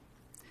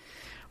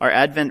Our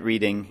Advent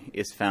reading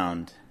is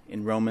found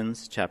in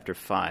Romans chapter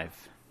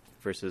 5,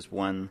 verses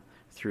 1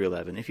 through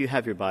 11. If you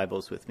have your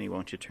Bibles with me,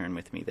 won't you turn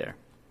with me there?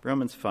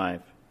 Romans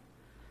 5,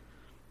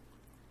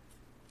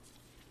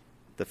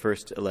 the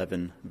first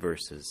 11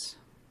 verses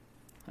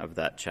of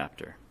that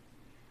chapter.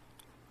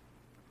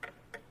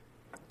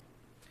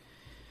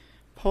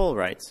 Paul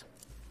writes,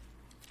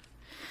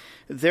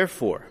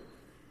 "Therefore,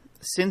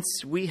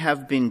 since we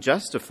have been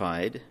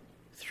justified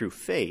through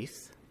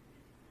faith,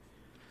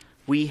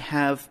 we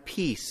have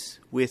peace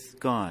with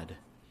God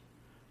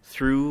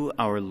through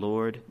our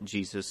Lord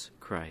Jesus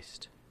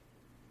Christ,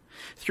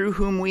 through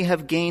whom we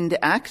have gained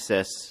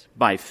access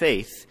by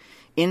faith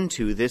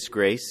into this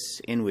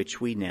grace in which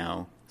we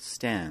now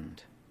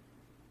stand.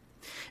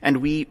 And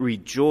we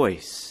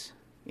rejoice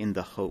in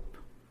the hope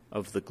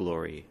of the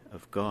glory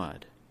of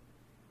God.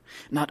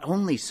 Not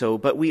only so,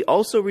 but we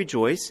also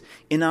rejoice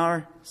in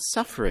our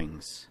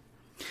sufferings,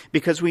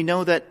 because we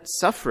know that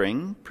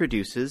suffering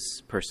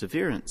produces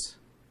perseverance.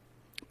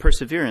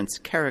 Perseverance,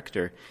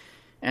 character,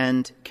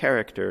 and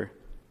character,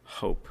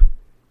 hope.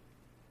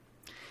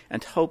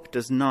 And hope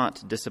does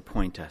not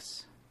disappoint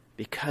us,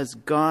 because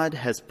God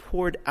has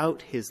poured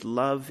out his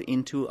love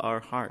into our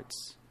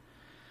hearts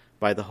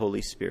by the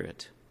Holy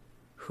Spirit,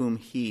 whom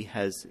he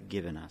has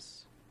given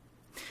us.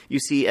 You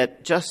see,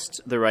 at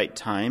just the right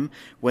time,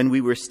 when we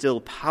were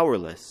still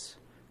powerless,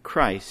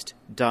 Christ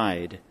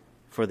died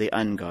for the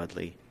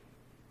ungodly.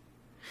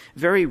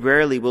 Very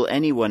rarely will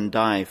anyone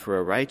die for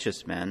a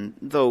righteous man,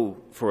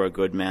 though for a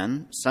good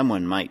man,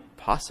 someone might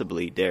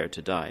possibly dare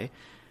to die.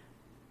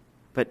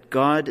 But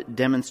God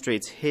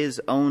demonstrates his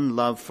own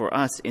love for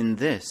us in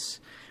this: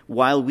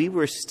 while we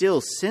were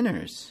still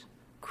sinners,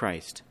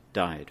 Christ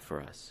died for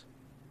us.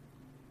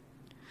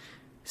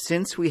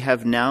 Since we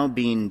have now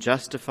been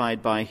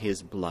justified by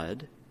his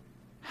blood,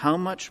 how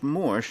much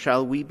more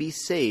shall we be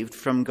saved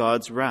from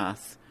God's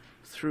wrath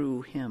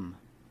through him?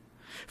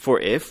 For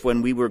if,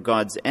 when we were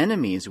God's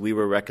enemies, we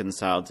were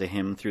reconciled to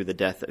him through the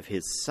death of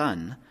his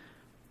Son,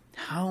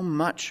 how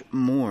much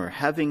more,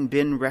 having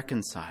been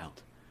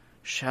reconciled,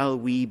 shall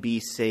we be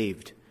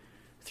saved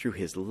through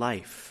his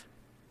life?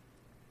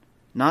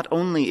 Not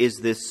only is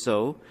this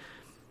so,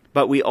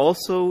 but we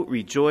also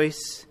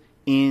rejoice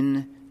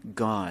in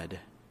God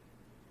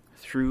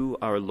through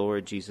our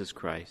Lord Jesus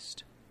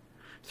Christ,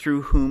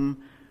 through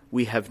whom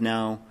we have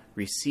now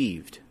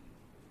received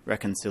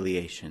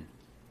reconciliation."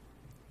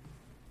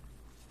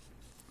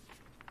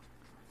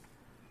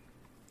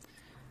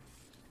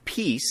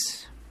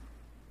 Peace,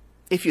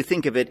 if you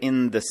think of it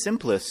in the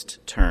simplest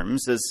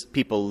terms, as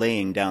people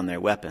laying down their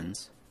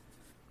weapons,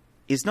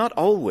 is not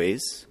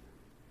always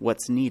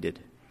what's needed.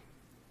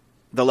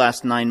 The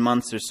last 9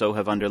 months or so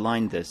have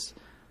underlined this.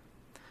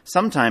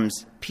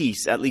 Sometimes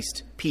peace, at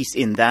least peace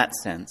in that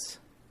sense,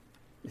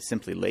 is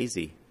simply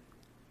lazy.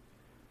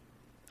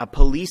 A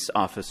police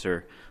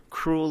officer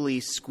cruelly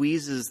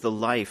squeezes the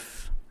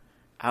life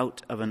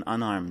out of an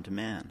unarmed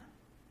man.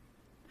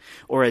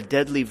 Or a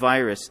deadly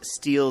virus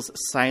steals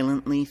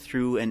silently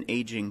through an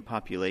aging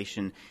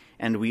population,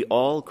 and we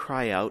all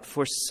cry out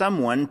for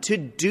someone to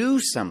do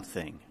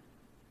something.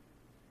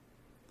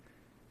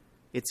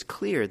 It's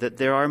clear that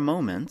there are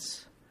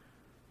moments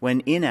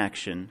when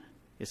inaction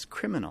is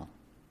criminal.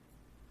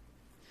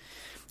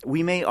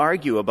 We may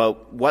argue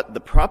about what the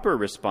proper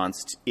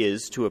response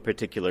is to a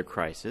particular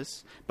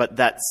crisis, but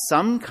that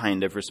some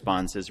kind of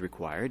response is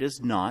required is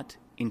not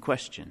in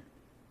question.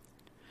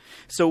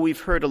 So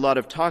we've heard a lot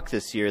of talk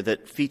this year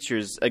that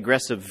features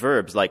aggressive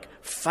verbs like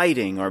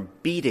fighting or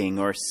beating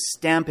or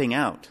stamping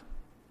out.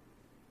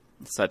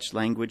 Such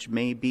language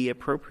may be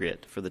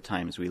appropriate for the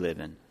times we live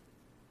in,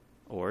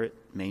 or it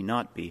may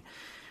not be.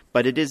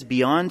 But it is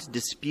beyond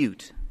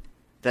dispute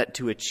that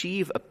to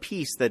achieve a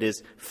peace that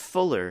is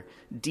fuller,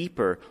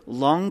 deeper,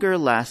 longer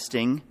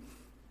lasting,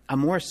 a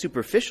more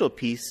superficial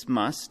peace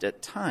must,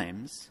 at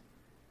times,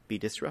 be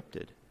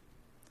disrupted.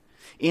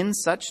 In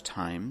such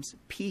times,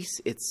 peace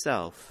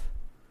itself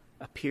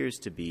appears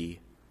to be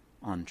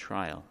on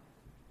trial.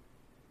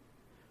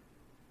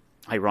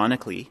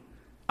 Ironically,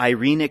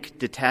 irenic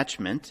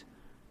detachment,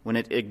 when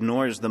it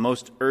ignores the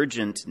most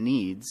urgent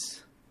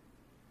needs,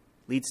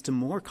 leads to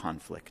more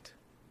conflict.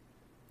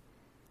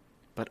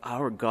 But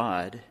our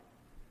God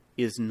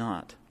is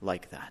not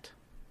like that.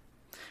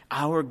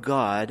 Our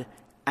God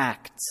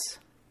acts.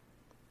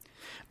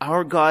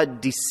 Our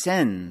God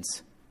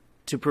descends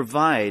to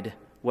provide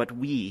what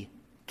we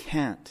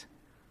can't.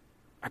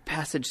 Our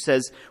passage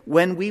says,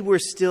 when we were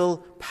still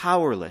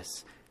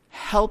powerless,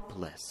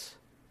 helpless,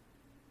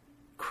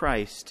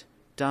 Christ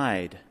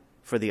died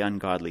for the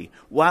ungodly.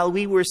 While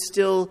we were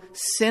still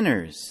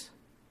sinners,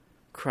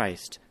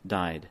 Christ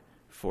died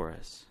for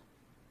us.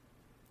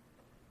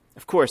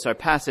 Of course, our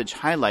passage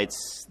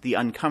highlights the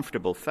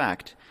uncomfortable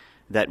fact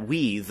that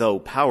we, though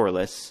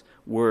powerless,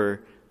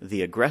 were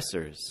the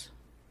aggressors,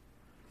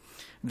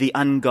 the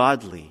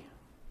ungodly,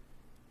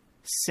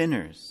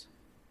 sinners.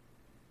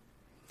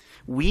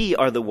 We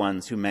are the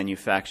ones who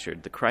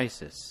manufactured the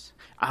crisis.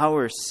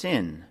 Our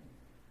sin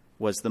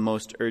was the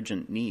most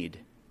urgent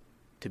need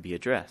to be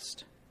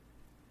addressed.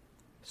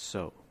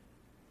 so,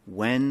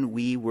 when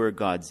we were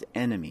God's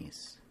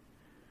enemies,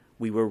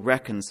 we were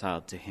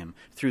reconciled to him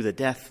through the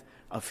death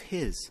of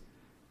his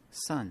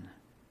Son.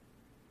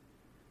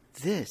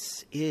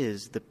 This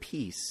is the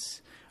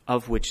peace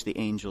of which the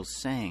angels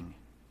sang.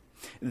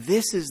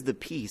 This is the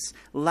peace,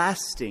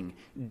 lasting,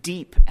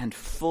 deep, and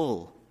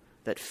full,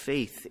 that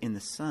faith in the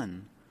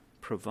Son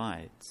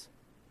provides.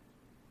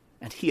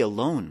 And he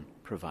alone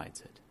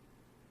provides it.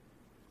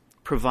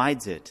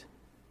 Provides it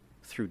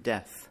through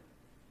death.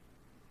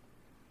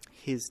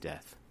 His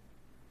death.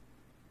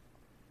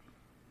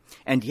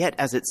 And yet,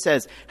 as it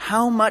says,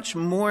 how much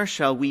more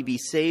shall we be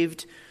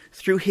saved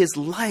through his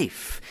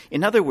life?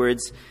 In other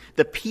words,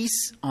 the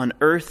peace on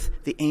earth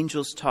the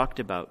angels talked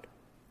about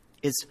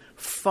is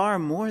far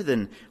more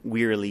than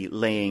wearily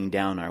laying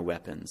down our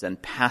weapons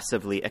and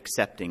passively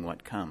accepting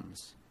what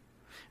comes.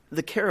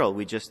 The carol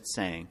we just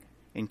sang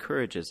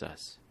encourages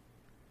us.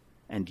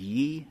 And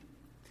ye,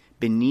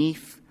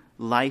 beneath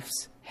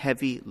life's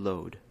heavy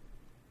load,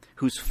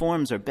 whose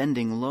forms are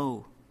bending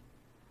low,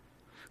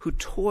 who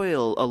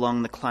toil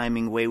along the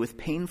climbing way with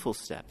painful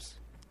steps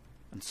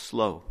and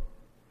slow,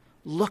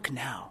 look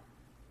now,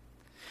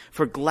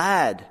 for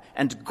glad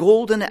and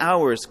golden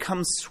hours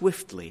come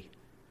swiftly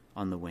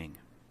on the wing.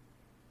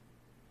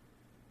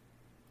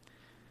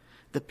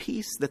 The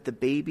peace that the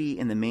baby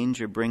in the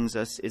manger brings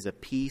us is a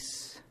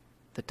peace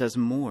that does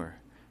more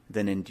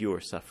than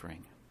endure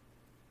suffering.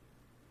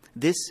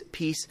 This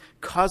peace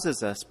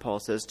causes us, Paul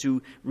says,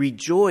 to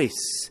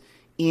rejoice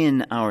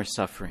in our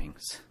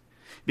sufferings,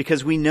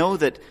 because we know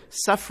that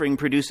suffering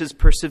produces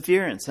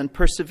perseverance, and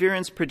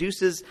perseverance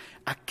produces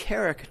a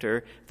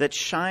character that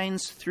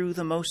shines through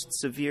the most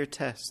severe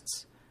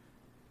tests.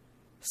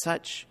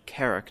 Such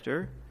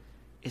character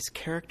is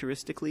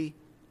characteristically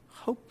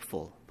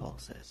hopeful, Paul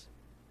says.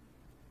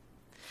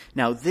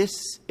 Now,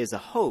 this is a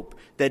hope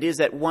that is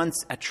at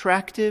once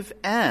attractive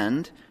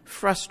and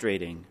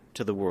frustrating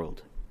to the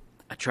world.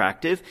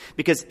 Attractive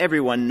because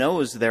everyone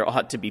knows there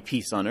ought to be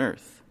peace on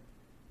earth.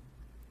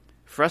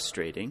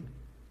 Frustrating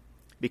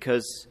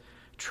because,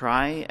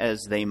 try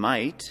as they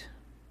might,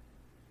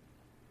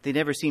 they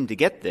never seem to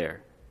get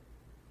there.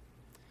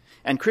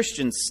 And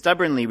Christians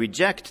stubbornly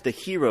reject the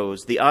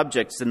heroes, the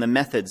objects, and the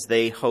methods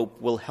they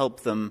hope will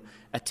help them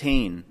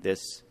attain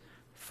this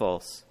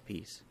false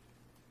peace.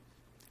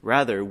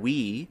 Rather,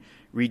 we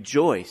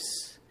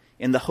rejoice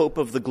in the hope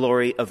of the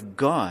glory of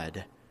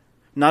God.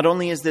 Not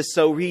only is this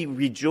so, we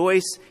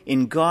rejoice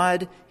in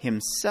God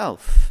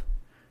himself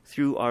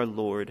through our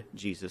Lord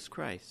Jesus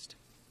Christ.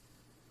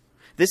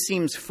 This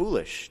seems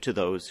foolish to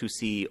those who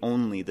see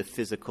only the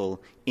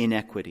physical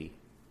inequity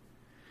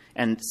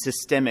and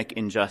systemic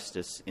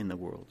injustice in the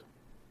world.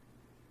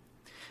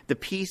 The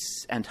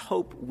peace and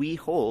hope we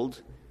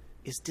hold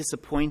is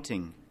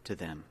disappointing to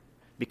them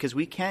because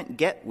we can't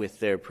get with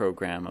their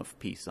program of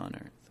peace on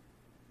earth.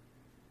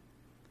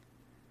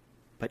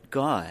 But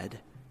God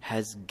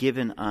has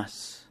given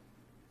us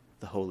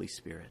the Holy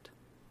Spirit,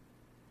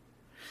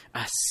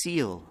 a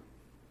seal,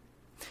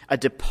 a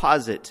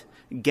deposit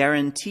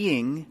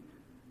guaranteeing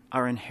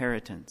our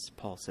inheritance,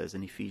 Paul says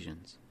in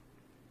Ephesians.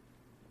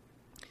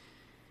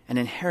 An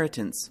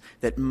inheritance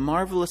that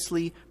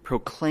marvelously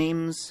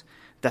proclaims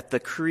that the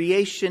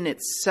creation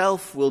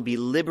itself will be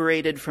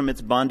liberated from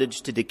its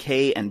bondage to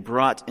decay and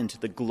brought into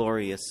the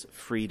glorious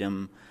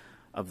freedom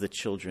of the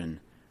children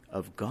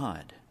of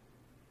God,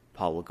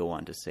 Paul will go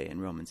on to say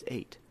in Romans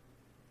 8.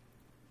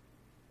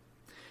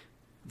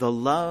 The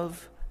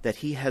love that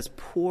he has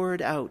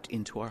poured out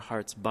into our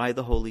hearts by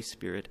the Holy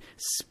Spirit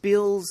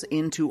spills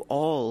into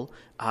all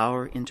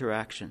our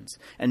interactions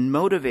and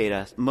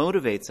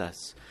motivates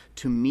us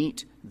to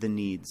meet the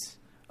needs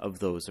of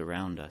those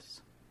around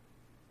us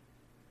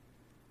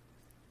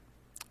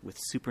with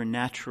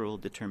supernatural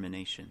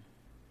determination,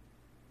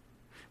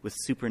 with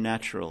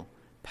supernatural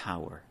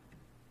power.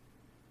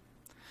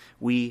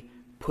 We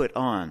put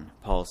on,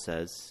 Paul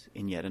says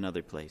in yet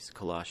another place,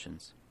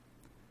 Colossians,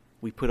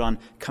 we put on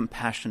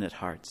compassionate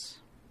hearts,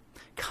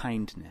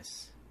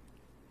 kindness,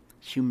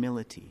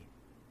 humility,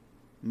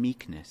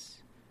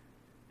 meekness,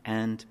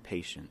 and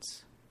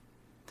patience,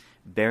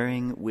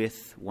 bearing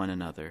with one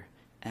another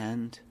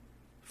and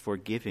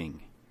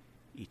forgiving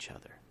each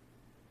other.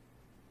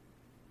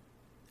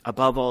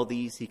 Above all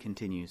these, he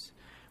continues,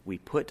 we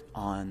put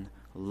on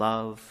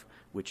love,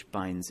 which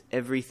binds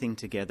everything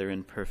together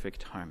in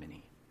perfect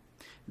harmony.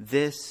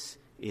 This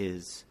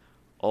is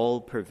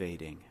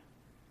all-pervading,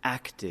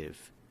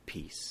 active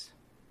peace.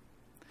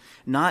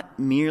 Not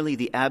merely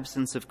the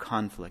absence of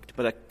conflict,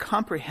 but a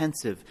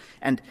comprehensive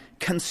and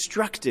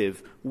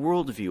constructive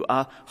worldview,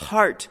 a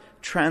heart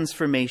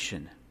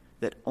transformation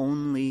that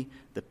only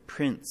the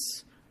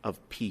Prince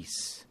of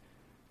Peace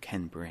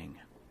can bring.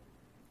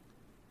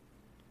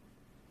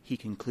 He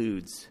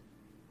concludes,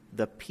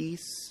 the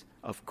peace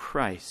of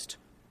Christ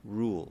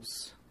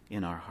rules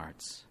in our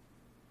hearts.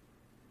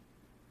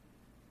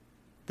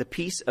 The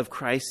peace of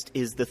Christ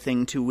is the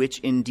thing to which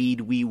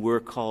indeed we were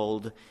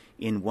called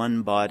in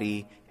one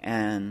body,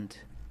 and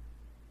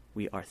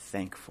we are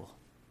thankful.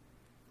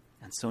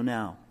 And so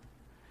now,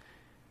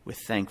 with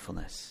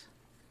thankfulness,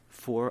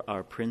 for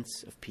our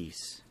Prince of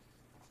Peace.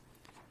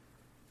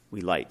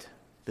 We light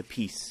the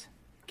peace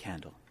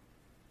candle.